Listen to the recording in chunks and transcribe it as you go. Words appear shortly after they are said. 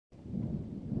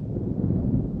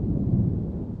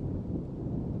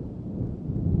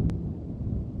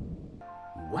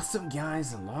What's up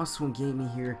guys, Lost One Gaming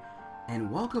here,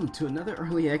 and welcome to another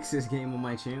early access game on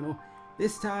my channel.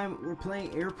 This time we're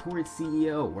playing Airport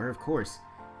CEO, where of course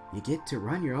you get to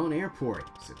run your own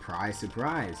airport. Surprise,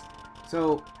 surprise.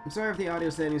 So I'm sorry if the audio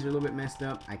settings are a little bit messed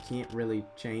up. I can't really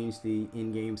change the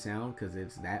in-game sound because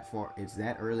it's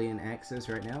that early in access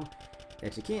right now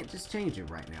that you can't just change it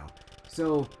right now.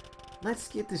 So let's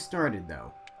get this started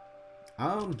though.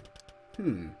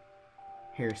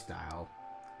 Hairstyle.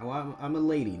 Oh, I'm a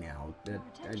lady now.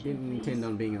 I didn't intend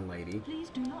on being a lady. Please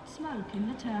do not smoke in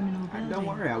the terminal building. Don't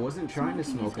worry, I wasn't trying to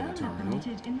smoke in the terminal.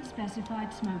 In the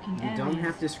specified smoking You don't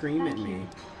have to scream at me.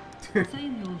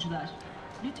 Sayın yolcular,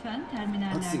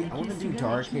 lütfen Let's see, I want to do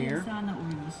dark hair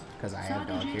because I have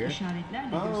dark hair. I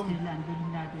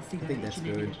think that's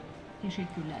good.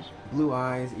 Blue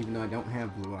eyes, even though I don't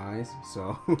have blue eyes,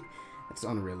 so that's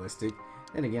unrealistic.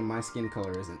 Then again, my skin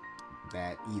color isn't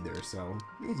that either, so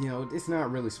you know, it's not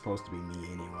really supposed to be me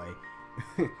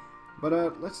anyway.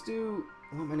 But let's do,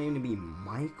 I want my name to be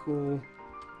Michael.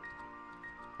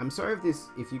 I'm sorry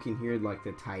if you can hear like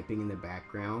the typing in the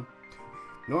background.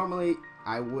 Normally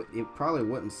it probably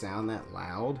wouldn't sound that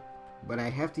loud, but I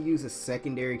have to use a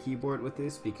secondary keyboard with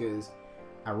this because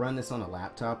I run this on a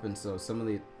laptop, and so some of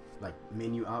the like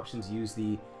menu options use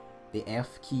the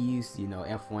F keys, you know,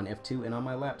 F1, F2, and on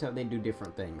my laptop they do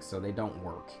different things, so they don't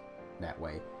work that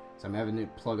way. So I'm having to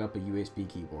plug up a USB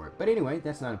keyboard. But anyway,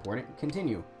 that's not important.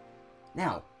 Continue.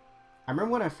 Now, I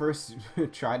remember when I first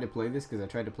tried to play this, because I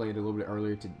tried to play it a little bit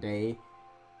earlier today,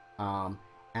 and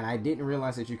I didn't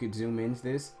realize that you could zoom into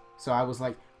this. So I was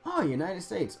like, oh, United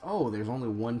States. Oh, there's only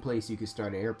one place you could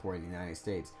start an airport in the United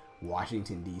States,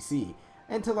 Washington, D.C.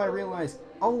 Until I realized,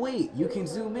 oh wait, you can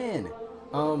zoom in.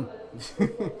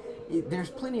 There's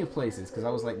plenty of places, because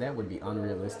I was like, that would be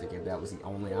unrealistic if that was the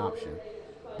only option.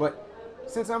 But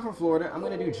since I'm from Florida, I'm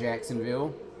going to do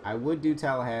Jacksonville. I would do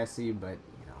Tallahassee, but,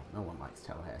 you know, no one likes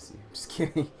Tallahassee. Just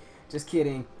kidding. Just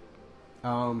kidding.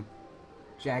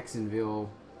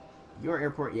 Jacksonville. Your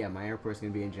airport? Yeah, my airport's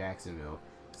going to be in Jacksonville.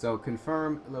 So,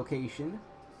 confirm location.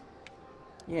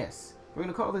 Yes. We're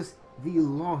going to call this the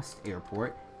Lost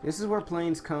Airport. This is where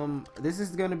planes come. This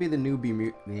is going to be the new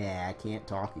Bermuda. Yeah, I can't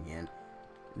talk again.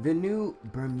 The new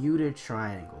Bermuda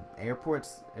Triangle.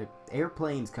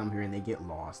 Airplanes come here and they get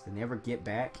lost and never get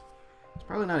back. It's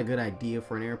probably not a good idea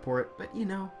for an airport, but you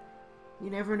know, you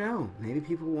never know. Maybe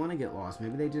people want to get lost.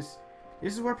 Maybe they just...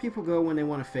 This is where people go when they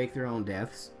want to fake their own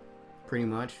deaths. Pretty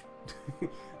much.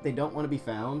 They don't want to be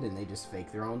found and they just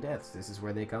fake their own deaths. This is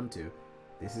where they come to.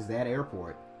 This is that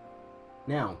airport.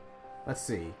 Now, let's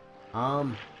see.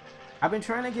 I've been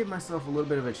trying to give myself a little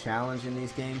bit of a challenge in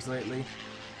these games lately.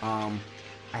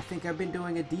 I think I've been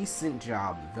doing a decent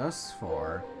job thus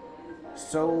far.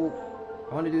 So,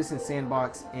 I want to do this in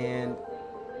sandbox, and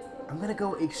I'm going to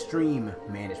go extreme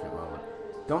management mode.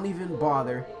 Don't even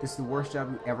bother. This is the worst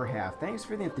job you ever have. Thanks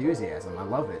for the enthusiasm. I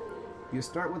love it. You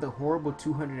start with a horrible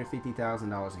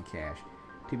 $250,000 in cash.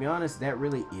 To be honest, that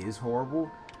really is horrible.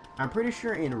 I'm pretty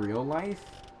sure in real life,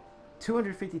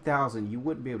 $250,000 you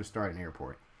wouldn't be able to start an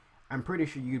airport. I'm pretty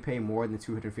sure you could pay more than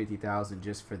 $250,000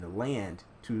 just for the land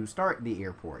to start the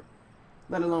airport,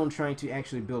 let alone trying to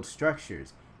actually build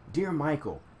structures. Dear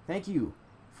Michael, thank you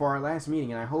for our last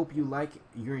meeting, and I hope you like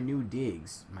your new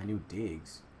digs. My new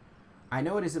digs. I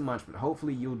know it isn't much, but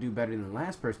hopefully you'll do better than the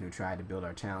last person who tried to build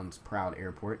our town's proud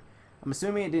airport. I'm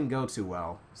assuming it didn't go too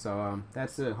well, so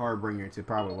that's a harbinger to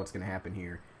probably what's going to happen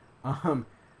here.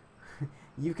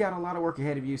 You've got a lot of work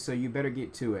ahead of you, so you better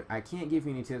get to it. I can't give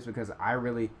you any tips because I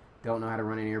really don't know how to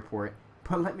run an airport,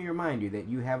 but let me remind you that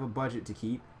you have a budget to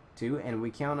keep to, and we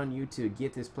count on you to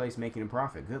get this place making a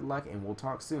profit. Good luck, and we'll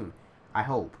talk soon. I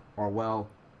hope, or well,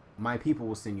 my people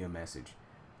will send you a message.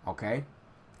 Okay?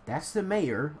 That's the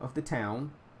mayor of the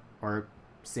town, or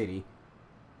city,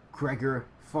 Gregor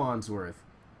Farnsworth.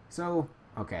 So,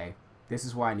 okay, this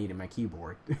is why I needed my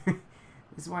keyboard.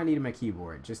 This is why I needed my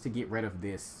keyboard, just to get rid of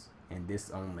this and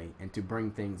this only, and to bring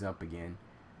things up again.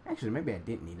 Actually, maybe I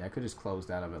didn't need it. I could have just closed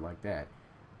out of it like that.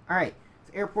 Alright,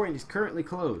 the airport is currently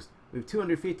closed. We have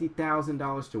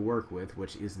 $250,000 to work with,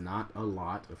 which is not a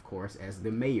lot, of course, as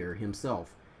the mayor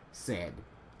himself said.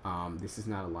 This is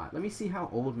not a lot. Let me see how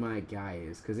old my guy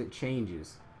is, because it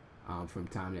changes from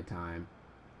time to time.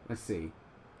 Let's see.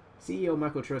 CEO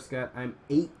Michael Truscott, I'm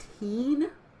 18?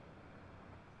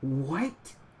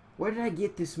 What? Where did I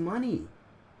get this money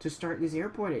to start this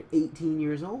airport at 18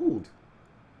 years old?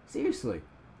 Seriously.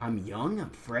 I'm young,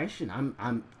 I'm fresh, and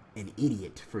I'm an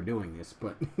idiot for doing this,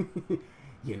 but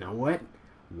you know what?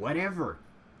 Whatever.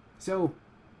 So,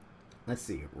 let's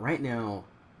see. Right now,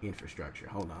 infrastructure.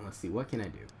 Hold on, let's see. What can I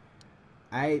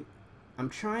do? I'm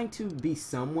trying to be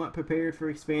somewhat prepared for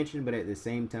expansion, but at the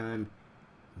same time,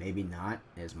 maybe not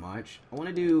as much.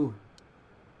 We'll do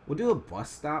a bus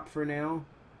stop for now,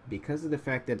 because of the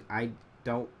fact that I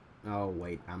don't, oh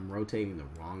wait, I'm rotating the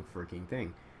wrong freaking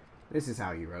thing. This is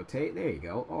how you rotate. There you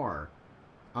go. R.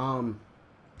 Yeah,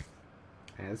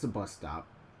 it's a bus stop.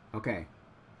 Okay.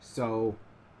 So,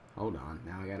 hold on.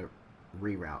 Now I gotta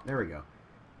reroute. There we go.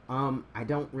 I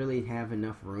don't really have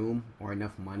enough room or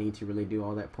enough money to really do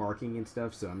all that parking and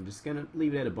stuff, so I'm just gonna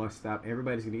leave it at a bus stop.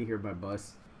 Everybody's gonna be here by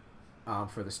bus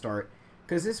for the start,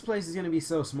 because this place is gonna be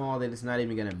so small that it's not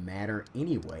even gonna matter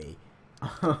anyway.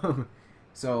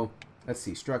 So, let's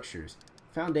see. Structures.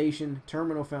 Foundation.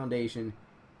 Terminal foundation.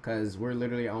 Because we're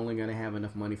literally only going to have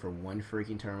enough money for one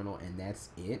freaking terminal, and that's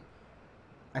it.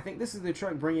 I think this is the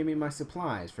truck bringing me my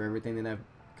supplies for everything that I'm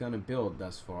going to build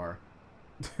thus far.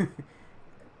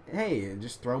 Hey,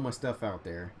 just throw my stuff out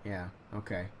there. Yeah,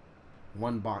 okay.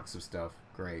 One box of stuff.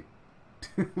 Great.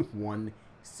 One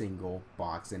single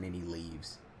box, and then he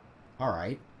leaves.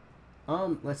 Alright.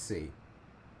 Let's see.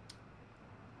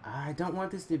 I don't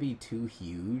want this to be too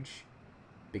huge,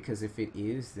 because if it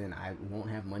is, then I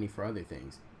won't have money for other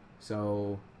things.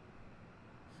 So,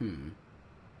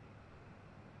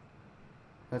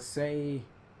 let's say,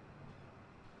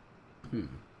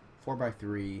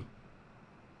 4x3.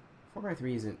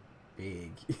 4x3 isn't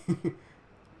big.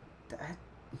 that,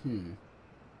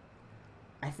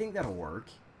 I think that'll work.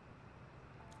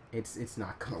 It's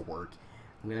not gonna work.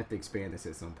 I'm gonna have to expand this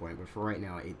at some point, but for right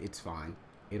now, it's fine.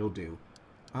 It'll do.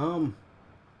 Now,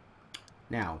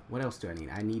 what else do I need?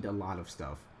 I need a lot of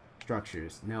stuff.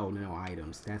 Structures. No,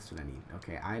 items. That's what I need.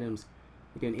 Okay, items.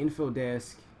 We get an info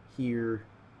desk here.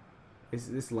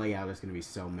 This layout is gonna be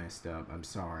so messed up. I'm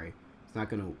sorry. It's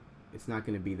not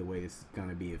gonna be the way this is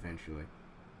gonna be eventually.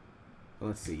 But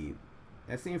let's see.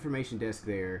 That's the information desk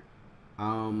there.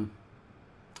 I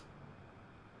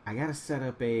gotta set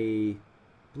up I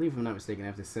believe if I'm not mistaken, I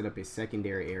have to set up a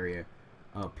secondary area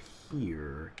up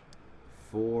here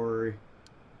for,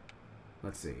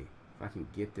 let's see if I can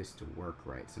get this to work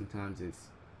right. Sometimes it's,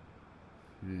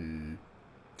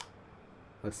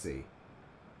 let's see.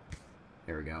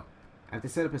 There we go. I have to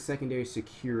set up a secondary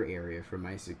secure area for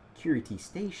my security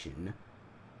station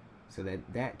so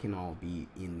that can all be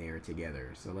in there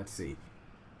together. So let's see.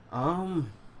 My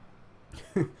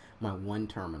one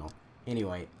terminal.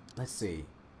 Anyway, let's see.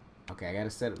 Okay, I gotta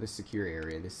set up this secure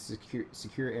area. This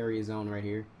secure area zone right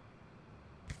here.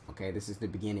 Okay, this is the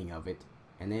beginning of it.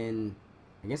 And then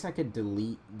I guess I could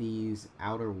delete these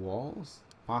outer walls,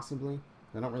 possibly.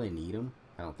 I don't really need them,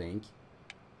 I don't think.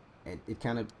 It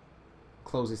kind of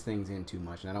closes things in too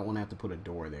much, and I don't want to have to put a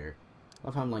door there. I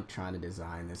love how I'm like trying to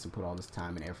design this and put all this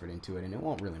time and effort into it, and it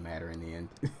won't really matter in the end.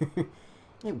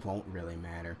 It won't really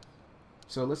matter.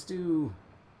 So let's do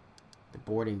the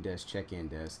boarding desk, check-in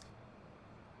desk.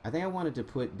 I think I wanted to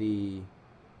put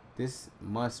this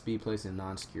must be placed in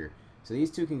non-secure. So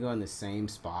these two can go in the same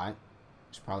spot,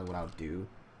 which is probably what I'll do.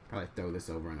 Probably throw this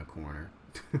over in a corner.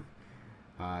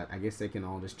 I guess they can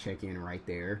all just check in right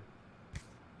there.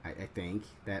 I think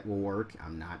that will work.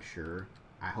 I'm not sure.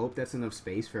 I hope that's enough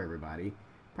space for everybody.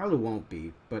 Probably won't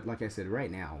be, but like I said,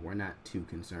 right now we're not too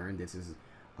concerned. This is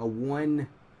a one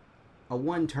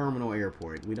terminal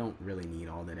airport. We don't really need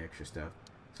all that extra stuff.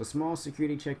 So small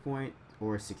security checkpoint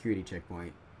or security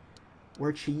checkpoint.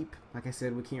 We're cheap. Like I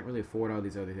said, we can't really afford all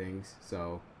these other things.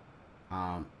 So,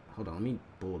 hold on. Let me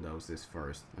bulldoze this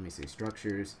first. Let me see.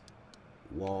 Structures,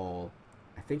 wall.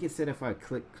 I think it said if I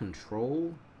click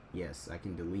control, yes, I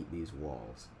can delete these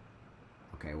walls.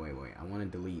 Okay, wait. I want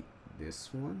to delete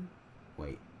this one.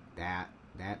 Wait, that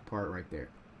part right there.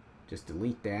 Just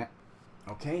delete that.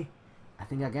 Okay. I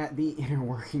think I got the inner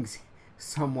workings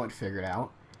somewhat figured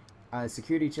out.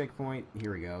 Security checkpoint.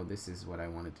 Here we go. This is what I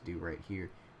wanted to do right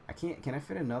here. I can't. Can I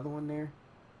fit another one there?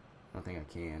 I don't think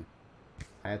I can.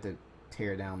 I have to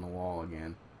tear down the wall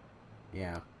again.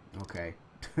 Yeah. Okay.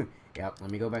 Yep.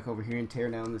 Let me go back over here and tear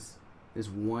down this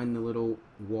one little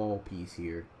wall piece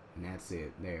here, and that's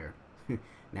it. There.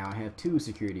 Now I have 2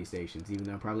 security stations, even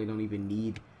though I probably don't even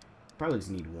need. Probably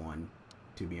just need 1,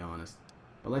 to be honest.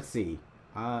 But let's see.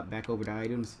 Back over to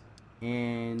items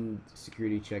and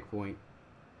security checkpoint.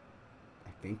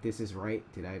 I think this is right.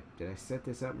 Did I set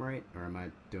this up right, or am I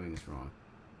doing this wrong?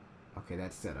 Okay,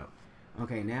 that's set up.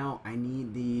 Okay, now I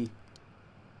need the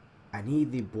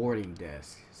boarding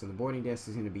desk. So the boarding desk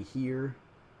is going to be here,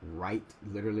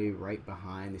 literally right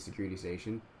behind the security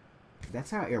station.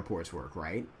 That's how airports work,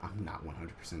 right? I'm not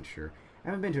 100% sure. I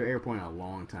haven't been to an airport in a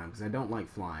long time because I don't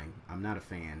like flying. I'm not a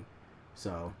fan.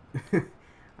 So,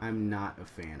 I'm not a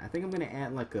fan. I think I'm going to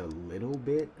add like a little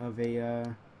bit of a,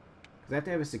 because Because I have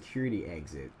to have a security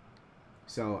exit.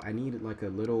 So I need like a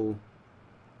little,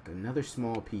 like another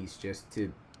small piece just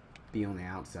to be on the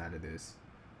outside of this.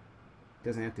 It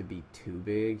doesn't have to be too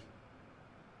big.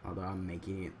 Although I'm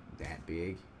making it that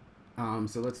big.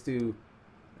 So let's do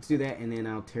that, and then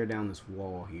I'll tear down this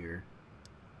wall here.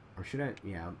 Or should I?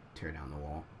 Yeah, I'll tear down the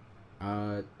wall.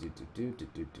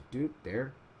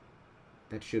 There.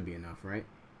 That should be enough, right?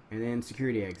 And then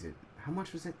security exit. How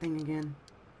much was that thing again?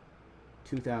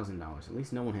 $2,000. At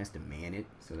least no one has to man it,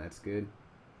 so that's good.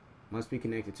 Must be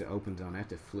connected to open zone. I have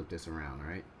to flip this around,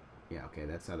 right? Yeah, okay,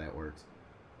 that's how that works.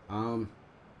 I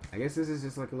guess this is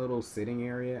just like a little sitting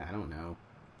area. I don't know.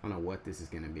 I don't know what this is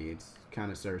going to be. It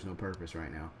kind of serves no purpose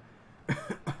right now.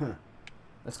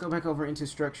 Let's go back over into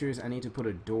structures. I need to put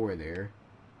a door there.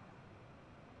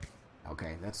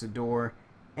 Okay, that's a door.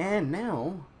 And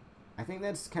now, I think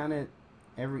that's kind of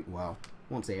well,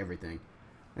 won't say everything.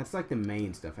 That's like the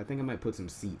main stuff. I think I might put some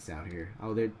seats out here.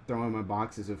 Oh, they're throwing my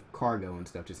boxes of cargo and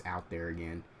stuff just out there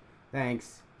again.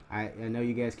 Thanks. I know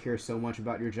you guys care so much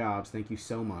about your jobs. Thank you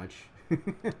so much.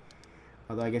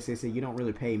 Although I guess they say you don't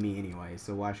really pay me anyway,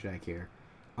 so why should I care?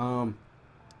 What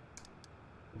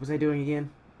was I doing again?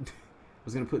 I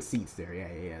was going to put seats there.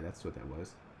 Yeah, that's what that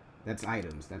was. That's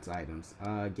items. That's items.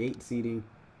 Gate seating.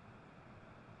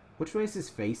 Which way is this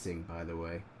facing, by the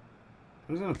way?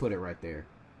 I'm just going to put it right there.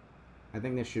 I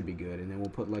think that should be good. And then we'll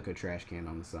put like a trash can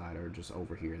on the side or just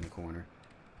over here in the corner.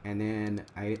 And then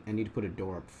I need to put a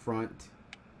door up front.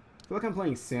 I feel like I'm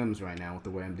playing Sims right now with the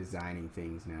way I'm designing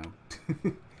things now.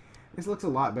 This looks a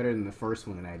lot better than the first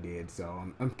one that I did, so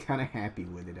I'm kind of happy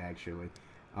with it, actually.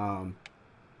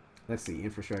 Let's see,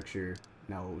 infrastructure,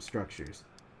 no, structures.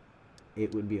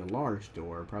 It would be a large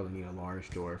door, probably need a large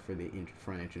door for the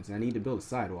front entrance. And I need to build a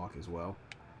sidewalk as well,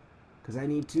 because I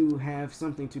need to have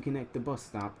something to connect the bus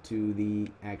stop to the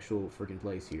actual freaking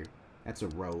place here. That's a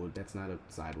road, that's not a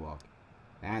sidewalk.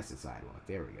 That's a sidewalk,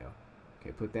 there we go.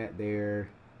 Okay, put that there.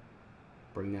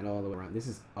 Bring that all the way around. This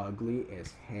is ugly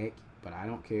as heck, but I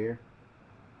don't care.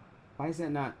 Why is that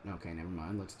not? Okay, never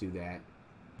mind. Let's do that.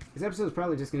 This episode is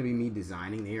probably just going to be me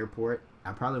designing the airport.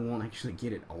 I probably won't actually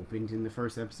get it opened in the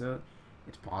first episode.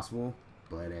 It's possible,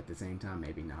 but at the same time,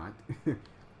 maybe not.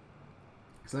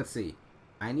 So let's see.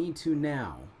 I need to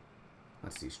now.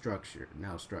 Let's see. Structure.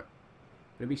 Now, would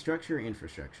it be structure or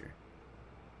infrastructure?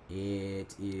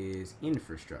 It is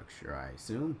infrastructure, I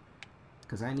assume.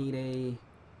 Because I need a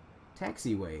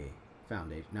taxiway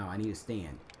foundation. No, I need a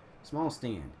stand. Small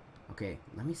stand. Okay,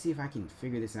 let me see if I can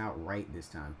figure this out right this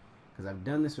time. Because I've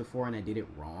done this before and I did it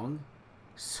wrong.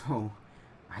 So,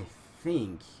 I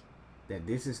think that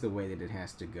this is the way that it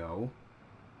has to go.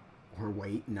 Or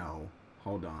wait, no.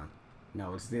 Hold on.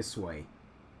 No, it's this way.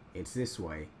 It's this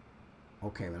way.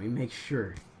 Okay, let me make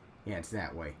sure. Yeah, it's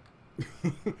that way.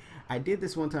 I did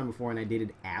this one time before and I did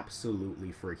it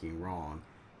absolutely freaking wrong.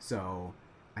 So,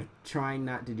 I try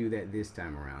not to do that this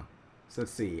time around. So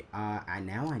let's see.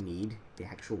 Now I need the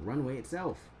actual runway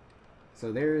itself.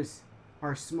 So there's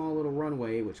our small little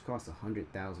runway, which costs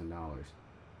 $100,000.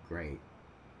 Great.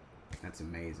 That's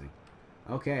amazing.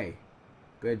 Okay.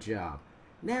 Good job.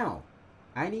 Now,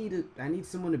 I need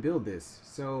someone to build this.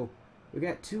 So we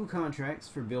got 2 contracts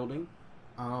for building.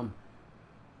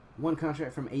 One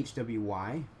contract from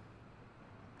HWY.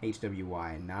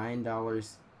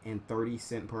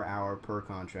 $9.30 per hour per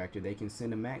contractor. They can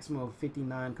send a maximum of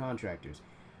 59 contractors.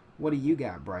 What do you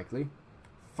got, Brightly?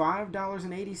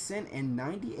 $5.80 and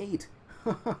 98.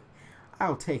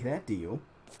 I'll take that deal.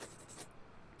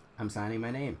 I'm signing my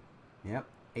name. Yep.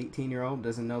 18-year-old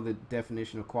doesn't know the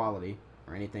definition of quality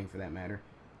or anything for that matter.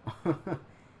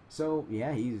 So,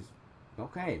 yeah, he's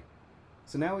okay.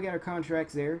 So now we got our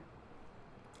contracts there.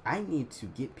 I need to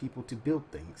get people to build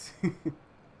things.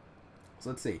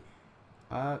 So let's see.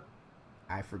 I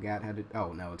forgot how to.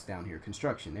 Oh no, it's down here.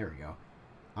 Construction. There we go.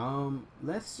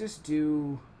 Let's just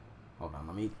do. Hold on.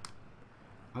 I'm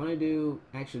gonna do.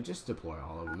 Actually, just deploy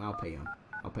all of them. I'll pay them.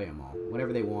 I'll pay them all.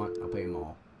 Whatever they want, I'll pay them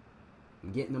all.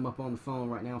 I'm getting them up on the phone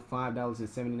right now.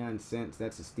 $5.79.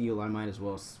 That's a steal. I might as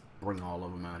well bring all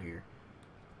of them out here.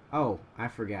 Oh, I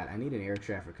forgot. I need an air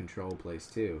traffic control place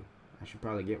too. I should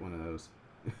probably get one of those.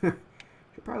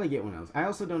 Should probably get one of those. I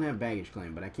also don't have baggage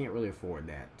claim, but I can't really afford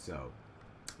that. So,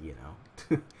 you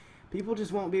know, people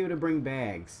just won't be able to bring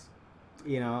bags.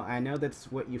 You know, I know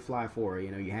that's what you fly for. You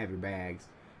know, you have your bags,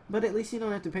 but at least you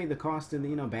don't have to pay the cost of the,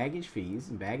 you know, baggage fees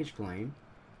and baggage claim,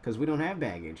 because we don't have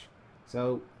baggage.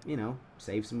 So, you know,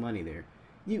 save some money there.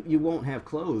 You won't have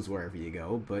clothes wherever you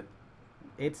go, but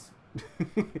it's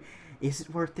is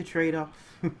it worth the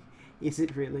trade-off? Is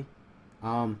it really?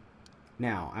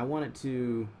 Now I wanted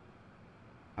to.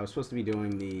 I was supposed to be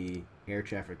doing the air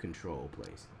traffic control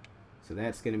place. So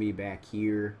that's going to be back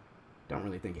here. Don't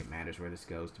really think it matters where this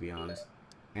goes, to be honest.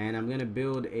 And I'm going to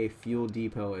build a fuel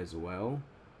depot as well.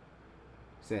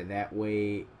 So that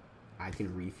way I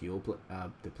can refuel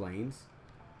the planes.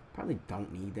 Probably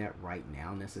don't need that right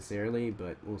now necessarily,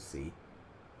 but we'll see.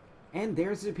 And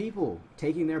there's the people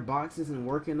taking their boxes and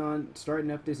working on starting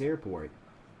up this airport.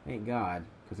 Thank God,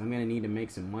 because I'm going to need to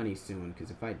make some money soon, because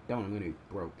if I don't, I'm going to be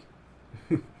broke.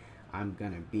 I'm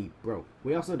going to be broke.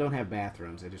 We also don't have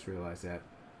bathrooms, I just realized that.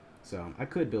 So I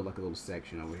could build like a little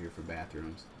section over here for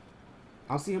bathrooms.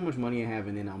 I'll see how much money I have,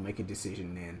 and then I'll make a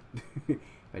decision then. If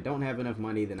I don't have enough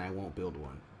money, then I won't build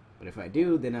one. But if I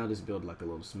do, then I'll just build like a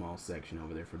little small section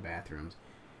over there for bathrooms.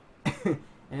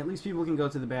 And at least people can go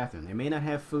to the bathroom. They may not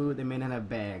have food, they may not have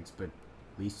bags, but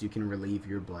at least you can relieve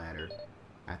your bladder.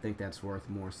 I think that's worth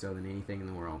more so than anything in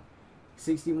the world.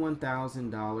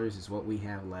 $61,000 is what we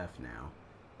have left now.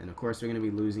 And of course we're going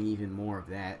to be losing even more of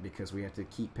that because we have to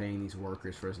keep paying these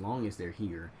workers for as long as they're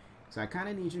here. So I kind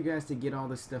of need you guys to get all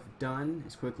this stuff done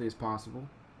as quickly as possible.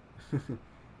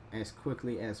 As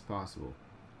quickly as possible.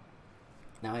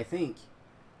 Now I think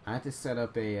I have to set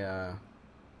up a...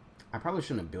 I probably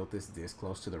shouldn't have built this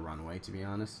close to the runway, to be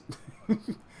honest.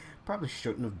 Probably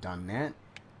shouldn't have done that.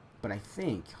 But I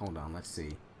think... Hold on, let's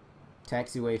see.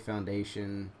 Taxiway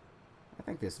foundation. I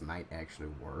think this might actually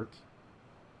work.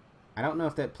 I don't know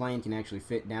if that plane can actually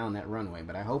fit down that runway,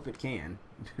 but I hope it can.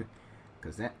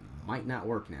 Because that might not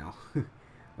work now.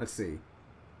 Let's see.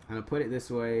 I'm going to put it this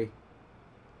way.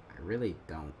 I really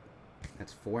don't.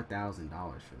 That's $4,000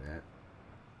 for that.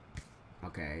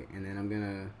 Okay, and then I'm going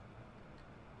to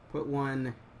put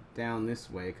one down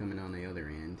this way, coming on the other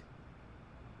end.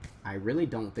 I really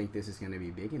don't think this is going to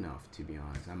be big enough, to be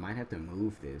honest. I might have to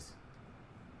move this.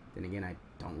 Then again, I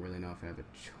don't really know if I have a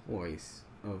choice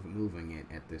of moving it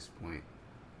at this point.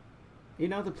 You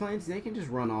know, the planes, they can just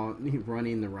run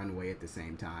in the runway at the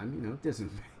same time. You know, it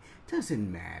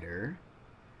doesn't matter.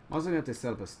 I'm also going to have to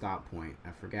set up a stop point.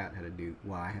 I forgot how to do...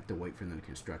 Well, I have to wait for them to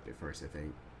construct it first, I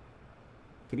think.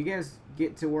 Can you guys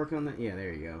get to work on that? Yeah,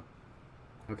 there you go.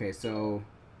 Okay, so...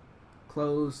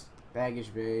 Closed.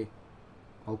 Baggage bay.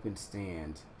 Open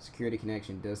stand. Security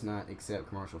connection does not accept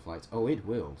commercial flights. Oh, it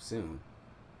will soon.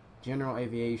 General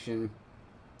aviation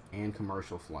and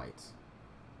commercial flights.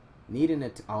 Needing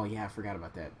it. Oh yeah, I forgot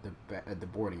about that. The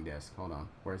boarding desk. Hold on.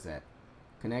 Where's that?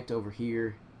 Connect over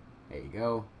here. There you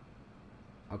go.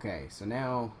 Okay, so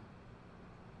now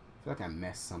I feel like I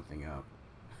messed something up.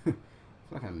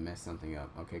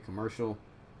 Okay, commercial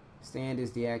stand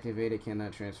is deactivated.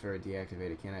 Cannot transfer.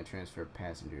 Deactivated. Cannot transfer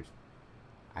passengers.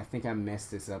 I think I messed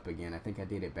this up again. I think I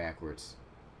did it backwards.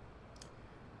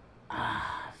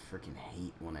 Ah, I freaking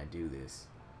hate when I do this.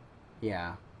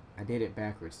 Yeah, I did it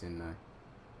backwards, didn't I?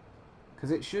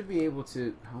 Because it should be able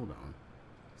to... Hold on.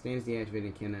 Stand is deactivated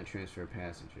and cannot transfer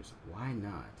passengers. Why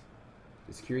not?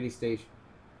 The security station...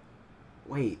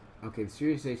 Wait. Okay, the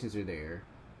security stations are there.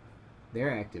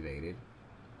 They're activated.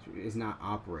 It's not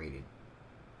operated.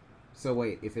 So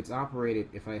wait, if it's operated...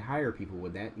 If I hire people,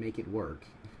 would that make it work?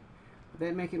 Would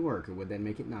that make it work, or would that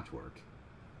make it not work?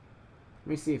 Let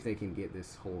me see if they can get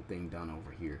this whole thing done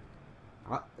over here.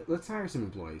 Let's hire some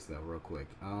employees, though, real quick.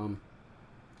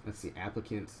 Let's see,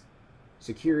 applicants.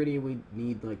 Security, we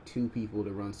need, like, 2 people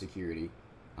to run security.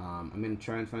 I'm going to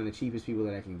try and find the cheapest people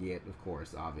that I can get, of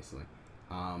course, obviously.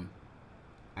 I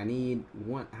need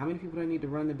one... How many people do I need to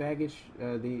run the baggage?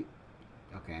 Okay,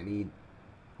 I need...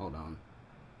 Hold on.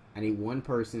 I need 1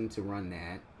 person to run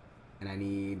that. And I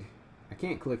need... I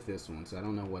can't click this one, so I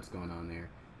don't know what's going on there.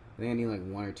 I think I need like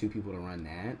 1 or 2 people to run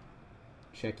that.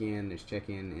 Check-in, there's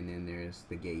check-in, and then there's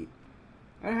the gate.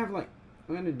 I have like...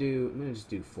 I'm gonna just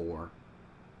do 4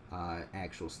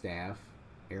 actual staff,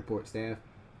 airport staff,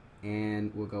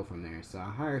 and we'll go from there. So I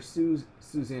hire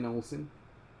Suzanne Olsen,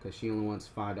 because she only wants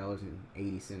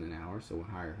 $5.80 an hour, so we'll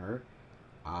hire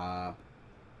her.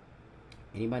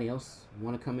 Anybody else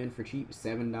want to come in for cheap?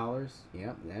 $7?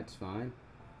 Yep, that's fine.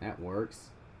 That works.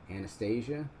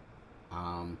 Anastasia.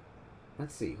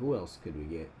 Let's see, who else could we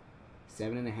get?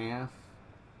 7.5.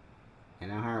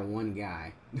 And I'll hire 1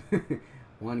 guy.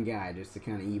 1 guy just to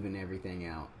kind of even everything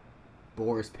out.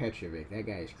 Boris Petrovic. That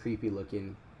guy is creepy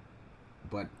looking.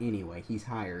 But anyway, he's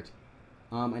hired.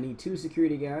 I need 2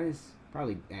 security guys.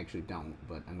 Probably actually don't,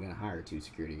 but I'm going to hire 2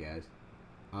 security guys.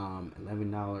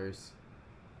 $11.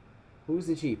 Who's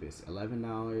the cheapest?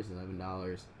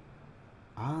 $11.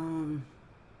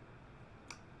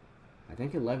 I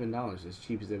think $11 is as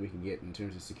cheap as that we can get in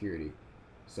terms of security.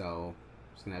 So,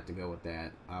 just going to have to go with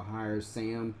that. I'll hire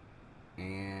Sam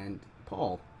and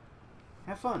Paul.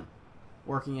 Have fun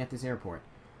working at this airport.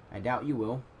 I doubt you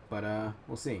will, but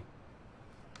we'll see.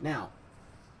 Now,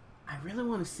 I really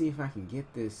want to see if I can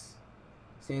get this.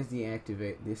 Stands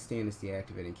deactivate. This stand is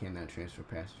deactivated and cannot transfer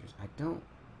passengers. I don't.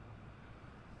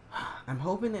 I'm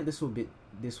hoping that this will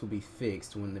be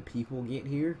fixed when the people get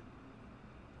here,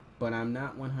 but I'm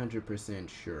not 100%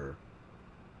 sure.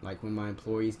 Like when my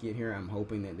employees get here, I'm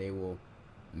hoping that they will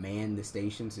man the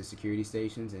stations, the security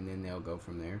stations, and then they'll go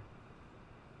from there.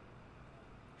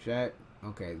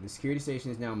 Okay, the security station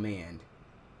is now manned.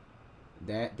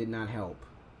 That did not help.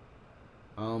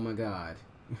 Oh my god.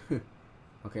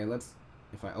 Okay,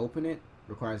 if I open it,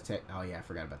 requires oh yeah, I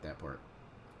forgot about that part.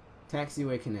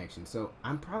 Taxiway connection. So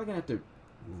I'm probably gonna have to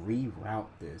reroute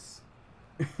this.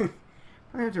 I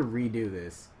have to redo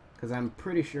this because I'm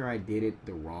pretty sure I did it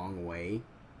the wrong way.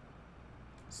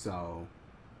 So,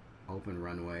 open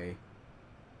runway.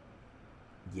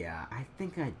 Yeah, I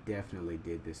think I definitely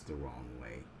did this the wrong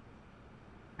way.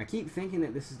 I keep thinking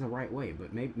that this is the right way,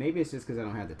 but maybe it's just because I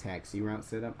don't have the taxi route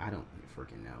set up. I don't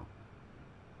freaking know.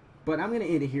 But I'm going to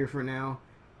end it here for now,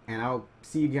 and I'll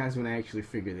see you guys when I actually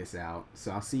figure this out.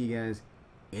 So I'll see you guys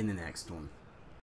in the next one.